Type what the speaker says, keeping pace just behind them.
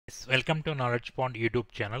Welcome to Knowledge Pond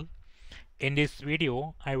YouTube channel. In this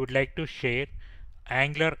video, I would like to share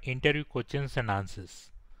Angular interview questions and answers.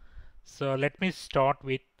 So let me start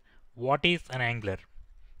with what is an Angular.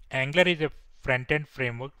 Angular is a front-end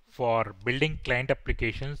framework for building client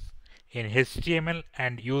applications in HTML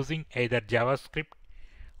and using either JavaScript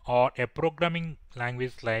or a programming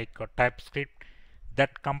language like TypeScript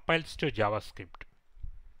that compiles to JavaScript.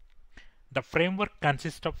 The framework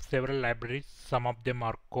consists of several libraries. Some of them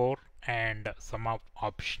are core and some are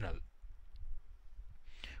optional.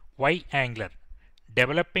 Why Angular?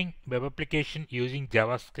 Developing web application using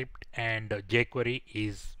JavaScript and jQuery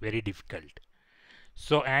is very difficult.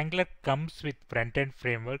 So Angular comes with front-end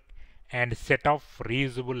framework and set of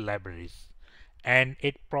reusable libraries. And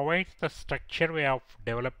it provides the structured way of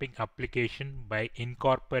developing application by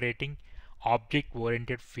incorporating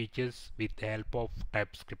object-oriented features with the help of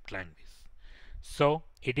TypeScript language. So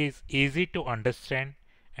it is easy to understand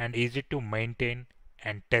and easy to maintain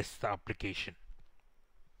and test the application.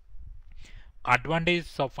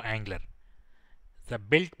 Advantages of Angular. So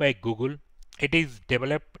built by Google, it is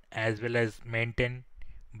developed as well as maintained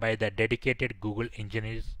by the dedicated Google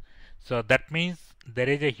engineers. So that means there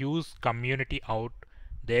is a huge community out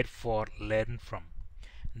there for learn from.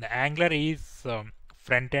 The Angular is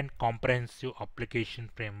front-end comprehensive application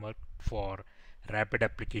framework for rapid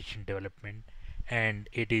application development, and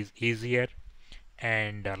it is easier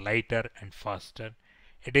and lighter and faster.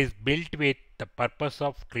 It is built with the purpose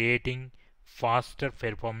of creating faster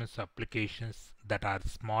performance applications that are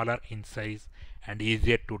smaller in size and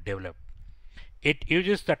easier to develop. It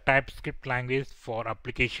uses the TypeScript language for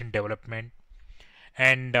application development,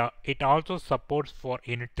 and it also supports for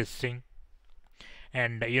unit testing,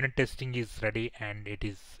 and unit testing is ready, and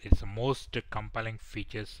it's the most compelling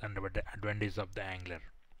features and advantages of the Angular.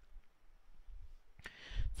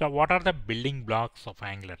 So what are the building blocks of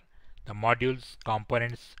Angular? The modules,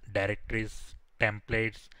 components, directories,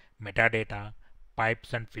 templates, metadata,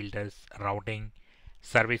 pipes and filters, routing,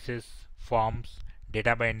 services, forms,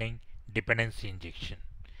 data binding, dependency injection.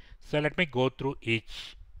 So let me go through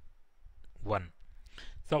each one.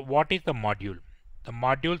 So what is the module? The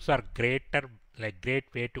modules are great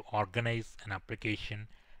way to organize an application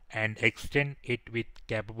and extend it with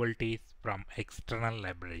capabilities from external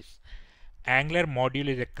libraries. Angular module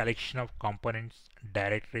is a collection of components,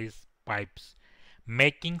 directories, pipes,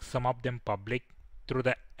 making some of them public through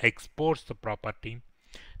the exports property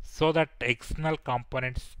so that external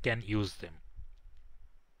components can use them.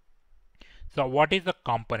 So what is a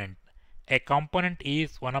component? A component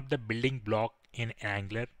is one of the building blocks in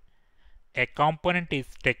Angular. A component is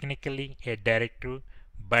technically a directive,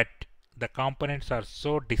 but the components are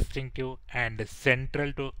so distinctive and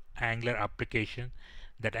central to Angular application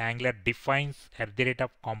that Angular defines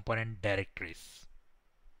 @component directories.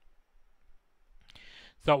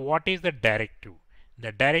 So what is the directive?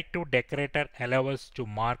 The directive decorator allows us to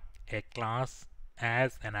mark a class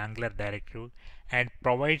as an Angular directive and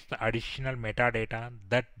provides the additional metadata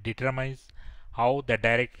that determines how the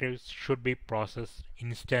directives should be processed,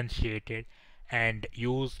 instantiated, and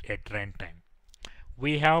used at runtime.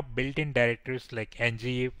 We have built-in directives like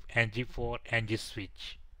ngif,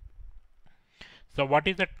 ngfor,ngswitch. So what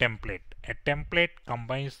is a template? A template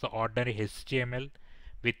combines the ordinary HTML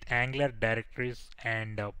with Angular directories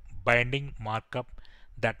and binding markup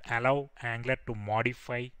that allow Angular to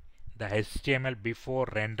modify the HTML before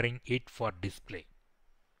rendering it for display.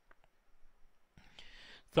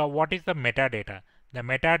 So what is the metadata? The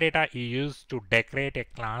metadata is used to decorate a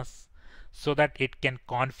class so that it can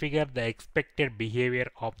configure the expected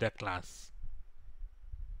behavior of the class.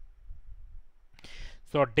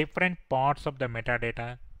 So different parts of the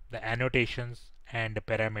metadata, the annotations and the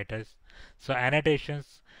parameters. So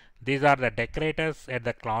annotations, these are the decorators at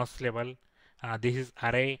the class level. This is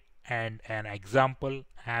array and an example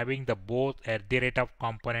having the both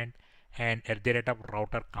 @component and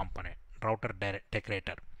 @router component,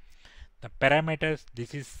 decorator. The parameters,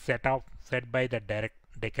 this is set by the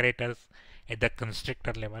decorators at the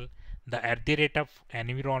constructor level. The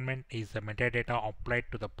 @environment is the metadata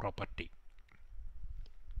applied to the property.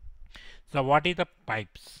 So what is the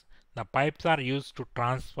pipes? The pipes are used to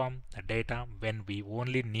transform the data when we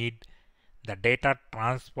only need the data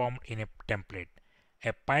transformed in a template.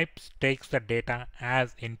 A pipe takes the data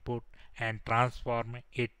as input and transforms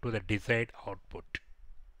it to the desired output.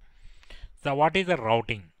 So what is the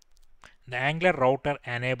routing? The Angular router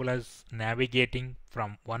enables us navigating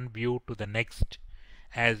from one view to the next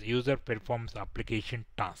as user performs application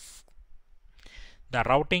tasks. The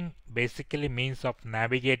routing basically means of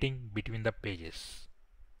navigating between the pages.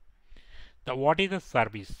 What is a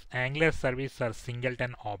service? Angular service are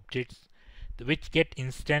singleton objects which get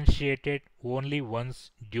instantiated only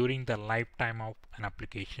once during the lifetime of an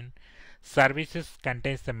application. Services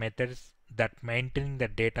contains the methods that maintain the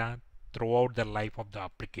data throughout the life of the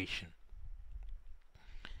application.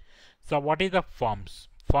 So what is the forms?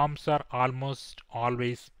 Forms are almost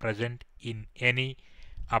always present in any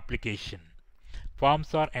application.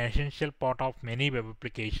 Forms are an essential part of many web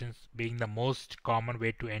applications, being the most common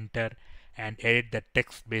way to enter and edit the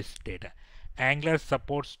text-based data. Angular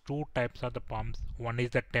supports two types of the forms. One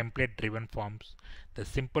is the template-driven forms, the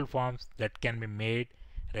simple forms that can be made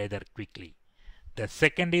rather quickly. The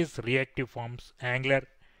second is reactive forms. Angular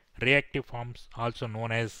reactive forms, also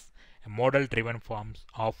known as model-driven forms,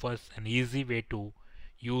 offers an easy way to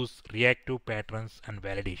use reactive patterns and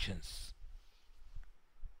validations.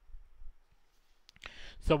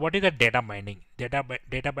 So what is the data binding?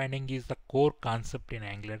 Data binding is the core concept in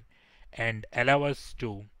Angular and allow us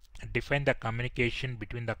to define the communication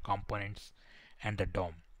between the components and the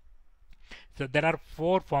DOM. So there are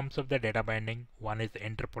four forms of the data binding. One is the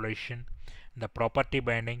interpolation, the property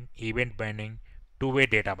binding, event binding, two-way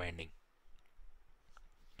data binding.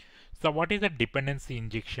 So what is a dependency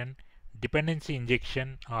injection? Dependency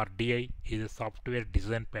injection, or DI, is a software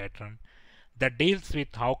design pattern that deals with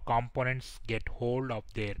how components get hold of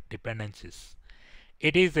their dependencies.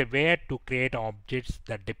 It is a way to create objects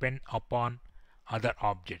that depend upon other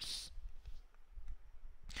objects.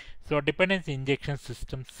 So dependency injection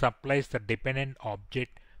system supplies the dependent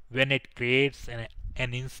object when it creates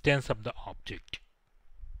an instance of the object.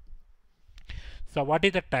 So what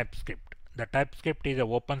is the TypeScript? The TypeScript is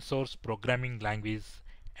an open source programming language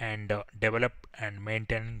and developed and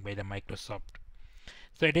maintained by the Microsoft.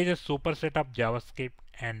 So it is a superset of JavaScript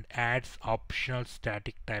and adds optional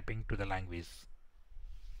static typing to the language.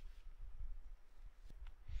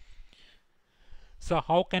 So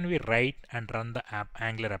how can we write and run the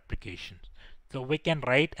Angular applications? So we can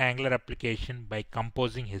write Angular application by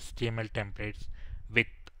composing HTML templates with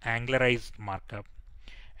Angularized markup.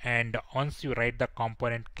 And once you write the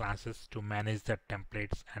component classes to manage the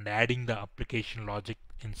templates and adding the application logic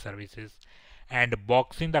in services and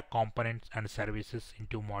boxing the components and services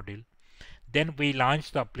into module, then we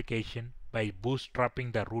launch the application by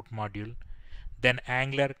bootstrapping the root module. Then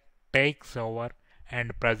Angular takes over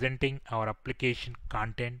and presenting our application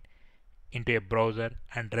content into a browser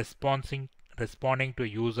and responding to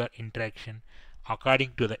user interaction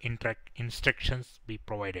according to the instructions we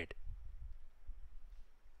provided.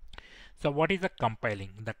 So what is the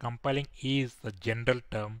compiling? The compiling is the general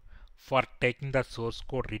term for taking the source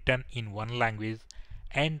code written in one language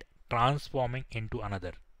and transforming into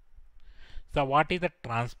another. So what is the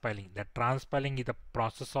transpiling? The transpiling is the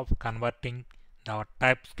process of converting our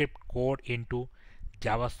TypeScript code into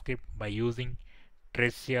JavaScript by using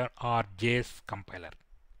TRACEUR or JS compiler.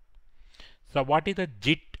 So what is the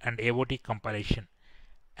JIT and AOT compilation?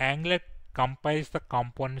 Angular compiles the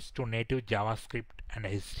components to native JavaScript and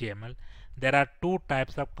HTML. There are two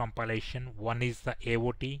types of compilation. One is the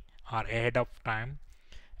AOT or ahead of time,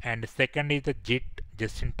 and second is the JIT,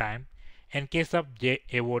 just in time. In case of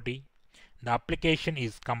AOT, the application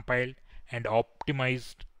is compiled and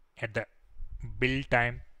optimized at the build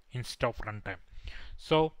time instead of runtime.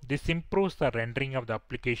 So this improves the rendering of the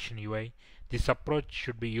application UI. This approach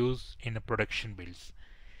should be used in the production builds.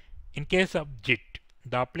 In case of JIT,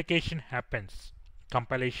 the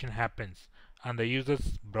compilation happens on the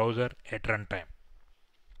user's browser at runtime.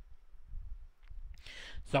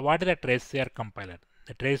 So what is the TRACEUR compiler?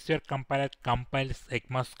 The TRACEUR compiler compiles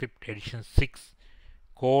ECMASCRIPT edition 6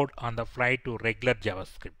 code on the fly to regular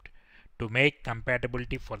JavaScript to make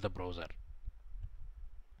compatibility for the browser.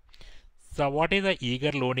 So what is the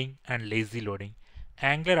eager loading and lazy loading?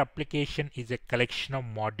 Angular application is a collection of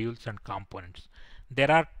modules and components. There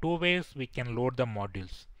are two ways we can load the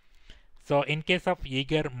modules. So in case of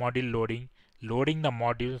eager module loading, loading the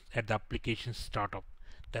modules at the application startup.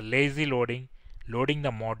 The lazy loading, loading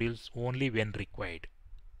the modules only when required.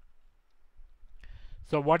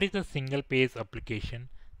 So what is the single page application?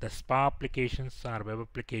 The SPA applications are web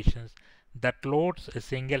applications that loads a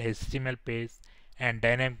single HTML page and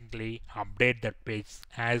dynamically update that page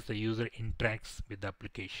as the user interacts with the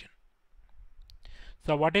application.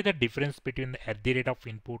 So what is the difference between the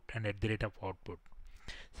 @input and @output?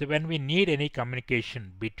 So when we need any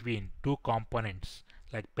communication between two components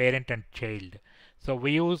like parent and child, so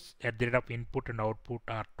we use @input and output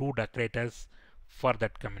are two decorators for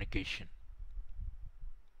that communication.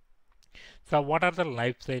 So what are the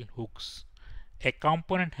lifecycle hooks? A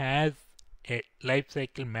component has a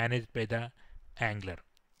lifecycle managed by the Angular.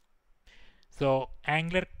 So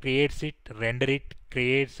Angler creates it, render it,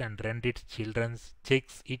 creates and render its children,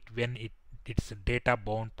 checks it when its data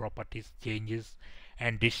bound properties changes,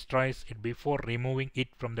 and destroys it before removing it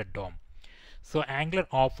from the DOM. So Angler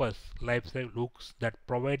offers lifecycle hooks that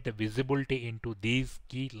provide the visibility into these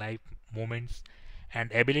key life moments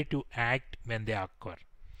and ability to act when they occur.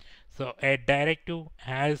 So a directive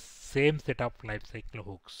has same set of lifecycle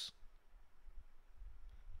hooks.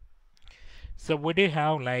 So we do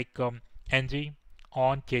have like ng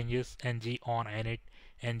on changes, ng on init,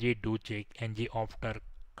 ng do check, ng after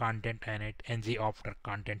content init, ng after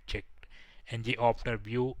content checked, ng after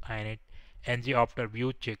view init, ng after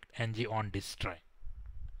view checked, ng on destroy.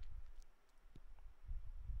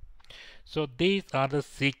 So these are the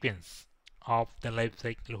sequence of the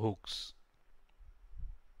lifecycle hooks.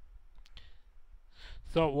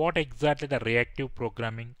 So what exactly the reactive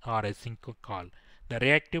programming or async call? The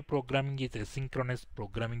reactive programming is asynchronous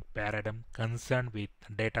programming paradigm concerned with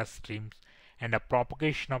data streams and the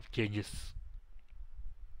propagation of changes.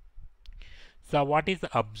 So what is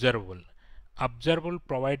observable? Observable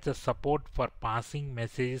provides a support for passing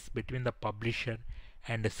messages between the publisher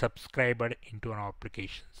and the subscriber into an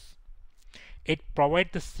applications. It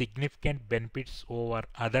provides the significant benefits over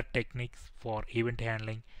other techniques for event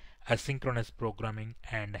handling, asynchronous programming,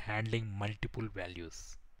 and handling multiple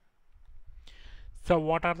values. So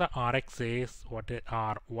what are the RxJS? What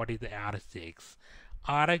is the RxJS?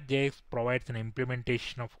 RxJS provides an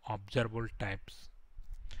implementation of observable types,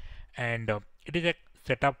 and it is a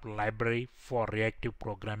setup library for reactive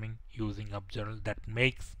programming using observable that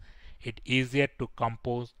makes it easier to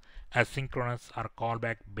compose asynchronous or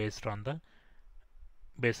callback based on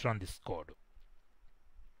this code.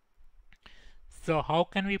 So how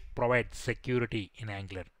can we provide security in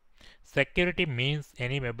Angular? Security means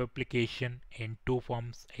any web application in two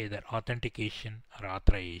forms, either authentication or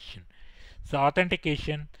authorization. So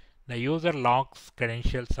authentication, the user logs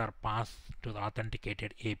credentials are passed to the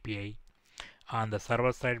authenticated API. On the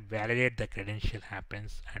server side, validate the credential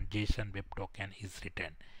happens and JSON Web Token is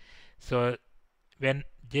returned. So when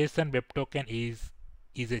JSON Web Token is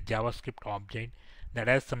a JavaScript object that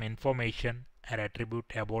has some information and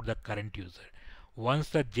attribute about the current user. Once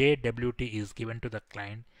the JWT is given to the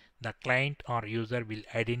client or user will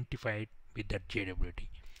identify it with that JWT.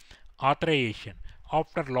 Authorization.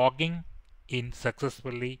 After logging in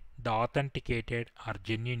successfully, the authenticated or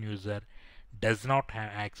genuine user does not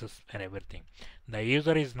have access for everything. The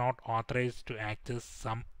user is not authorized to access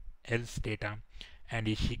some else data, and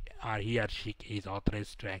he or she is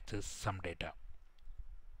authorized to access some data.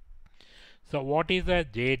 So what is a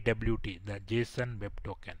JWT? The JSON Web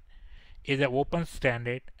Token is an open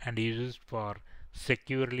standard and is used for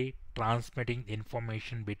securely transmitting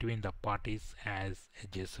information between the parties as a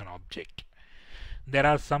JSON object. There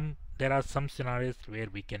are some scenarios where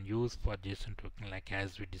we can use for JSON token, like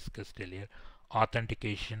as we discussed earlier,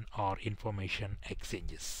 authentication or information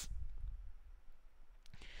exchanges.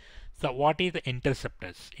 So what is the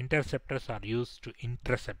interceptors? Interceptors are used to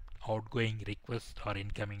intercept outgoing requests or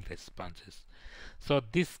incoming responses. So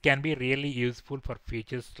this can be really useful for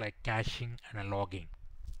features like caching and logging.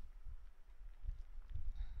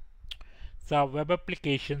 So web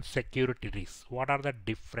application security risks. What are the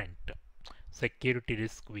different security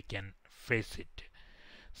risks we can face it?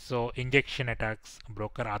 So injection attacks,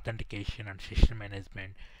 broker authentication and session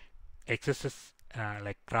management, excesses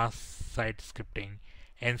like cross-site scripting,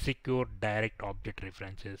 insecure direct object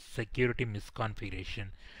references, security misconfiguration,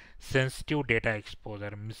 sensitive data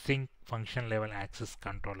exposure, missing function level access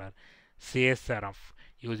controller, CSRF,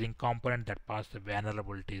 using component that pass the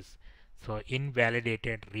vulnerabilities, so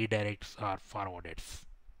invalidated redirects or forwarders.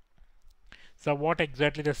 So what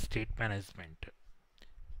exactly the state management?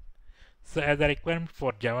 So as a requirement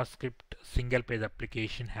for JavaScript single page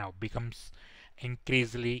application have becomes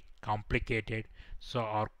increasingly complicated, so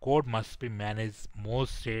our code must be managed more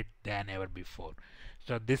state than ever before.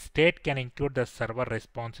 So this state can include the server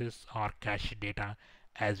responses or cache data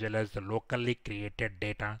as well as the locally created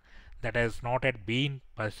data that has not yet been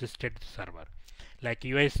persisted to the server. Like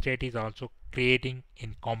UI state is also creating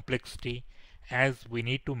in complexity as we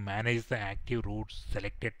need to manage the active routes,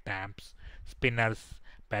 selected tabs, spinners,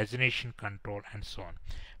 pagination control and so on.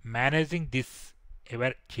 Managing this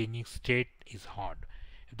ever-changing state is hard.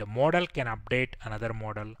 If the model can update another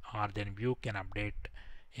model, or then view can update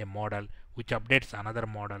a model which updates another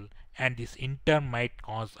model, and this in turn might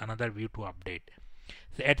cause another view to update.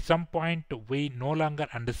 So at some point we no longer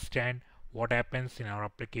understand what happens in our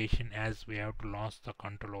application as we have to lose the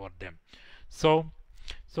control over them. So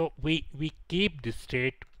we keep this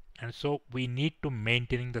state, and so we need to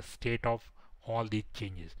maintain the state of all these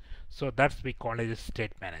changes. So that's we call it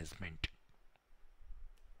state management.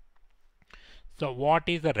 So what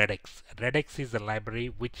is a REDUX? REDUX is a library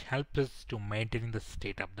which helps us to maintain the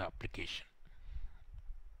state of the application.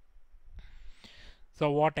 So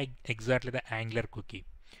what exactly the Angular cookie?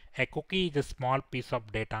 A cookie is a small piece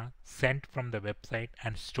of data sent from the website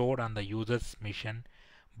and stored on the user's machine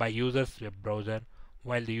by user's web browser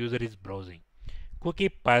while the user is browsing. Cookie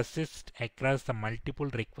persists across the multiple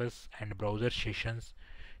requests and browser sessions.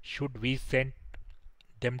 Should we send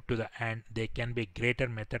them to the end, they can be a greater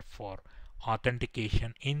method for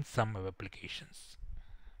authentication in some web applications.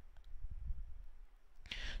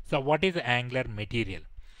 So what is Angular Material?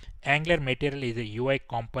 Angular Material is a UI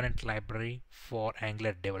component library for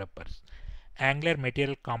Angular developers. Angular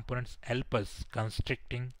Material components help us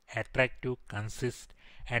constructing attractive, consistent,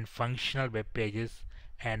 and functional web pages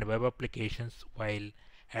and web applications while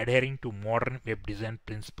adhering to modern web design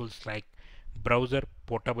principles like browser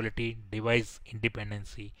portability, device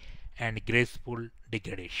independency, and graceful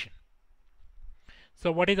degradation.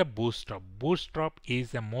 So what is a Bootstrap? Bootstrap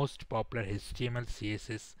is the most popular HTML,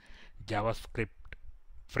 CSS, JavaScript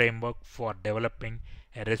framework for developing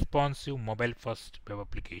a responsive mobile-first web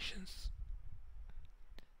applications.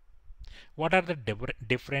 What are the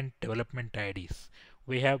different development IDs?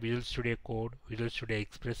 We have Visual Studio Code, Visual Studio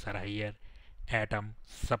Express are here, Atom,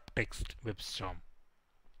 Subtext, WebStorm.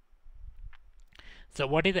 So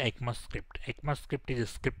what is the ECMASCRIPT? ECMASCRIPT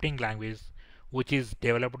is a scripting language which is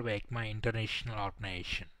developed by ECMA International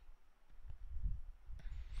Organization.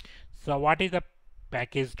 So what is the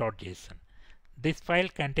package.json? This file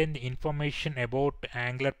contains the information about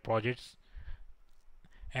Angular projects,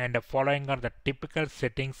 and following are the typical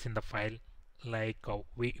settings in the file. Like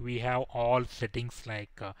we have all settings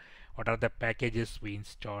like what are the packages we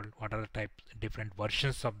installed, what are the different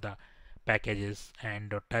versions of the packages,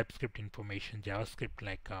 and TypeScript information, JavaScript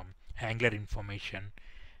like Angular information,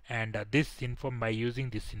 and by using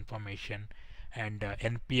this information and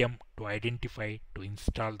npm to identify to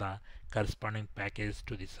install the corresponding package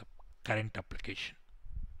to this current application.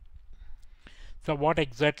 So what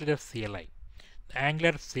exactly is CLI? The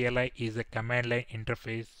Angular CLI is a command line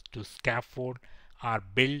interface to scaffold or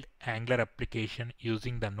build Angular application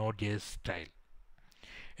using the Node.js style.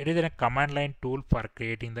 It is a command line tool for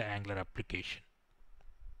creating the Angular application.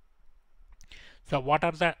 So what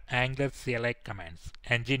are the Angular CLI commands?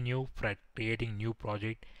 ng-new for creating new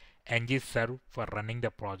project, ng-serve for running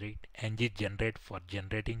the project, ng-generate for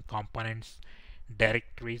generating components,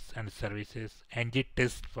 directories and services,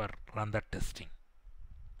 ng-test for run the testing.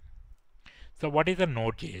 So what is the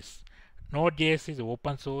Node.js? Node.js is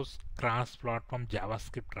open source cross-platform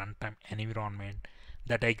JavaScript runtime environment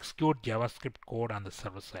that executes JavaScript code on the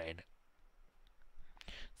server side.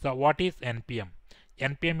 So what is npm?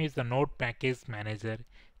 npm is the Node Package Manager,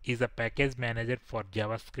 is a package manager for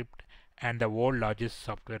JavaScript and the world's largest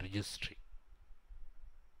software registry.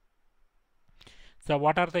 So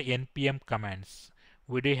what are the npm commands?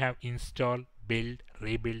 We do have install, build,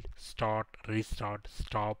 rebuild, start, restart,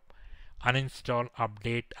 stop, uninstall,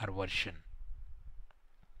 update or version.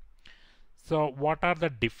 So what are the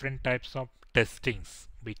different types of testings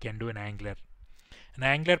we can do in Angular? An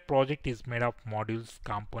Angular project is made of modules,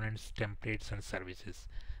 components, templates and services.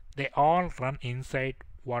 They all run inside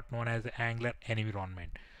what known as the Angular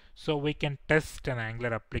environment. So we can test an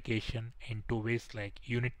Angular application in two ways, like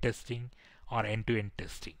unit testing or end-to-end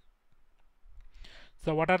testing.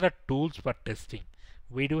 So what are the tools for testing?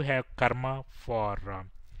 We do have Karma for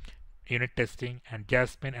unit testing and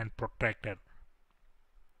Jasmine and Protractor.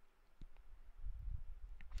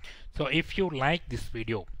 So if you like this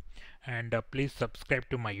video, and please subscribe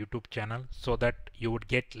to my YouTube channel so that you would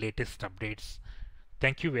get latest updates.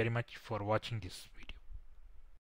 Thank you very much for watching this.